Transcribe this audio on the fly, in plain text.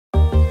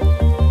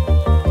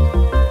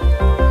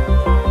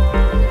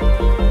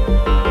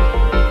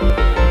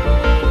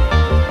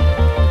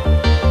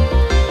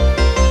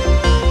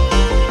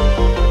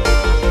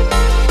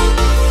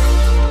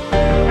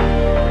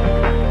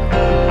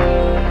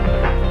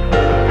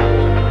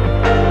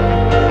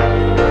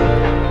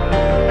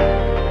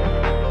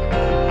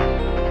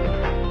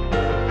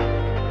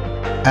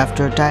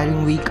After a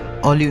tiring week,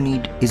 all you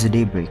need is a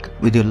daybreak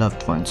with your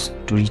loved ones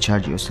to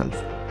recharge yourself.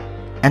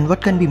 And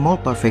what can be more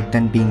perfect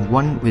than being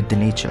one with the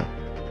nature?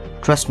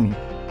 Trust me,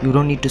 you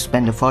don't need to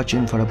spend a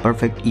fortune for a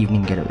perfect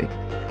evening getaway.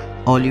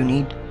 All you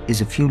need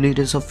is a few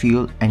liters of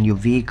fuel and your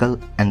vehicle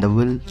and the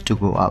will to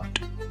go out.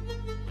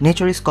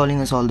 Nature is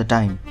calling us all the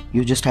time,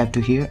 you just have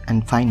to hear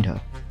and find her.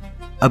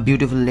 A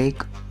beautiful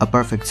lake, a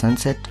perfect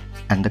sunset,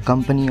 and the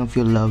company of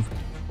your love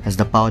has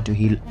the power to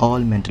heal all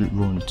mental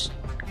wounds.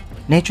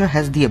 Nature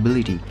has the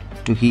ability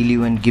to heal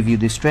you and give you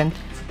the strength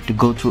to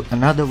go through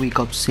another week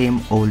of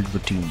same old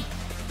routine.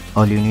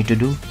 All you need to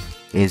do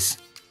is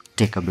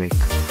take a break.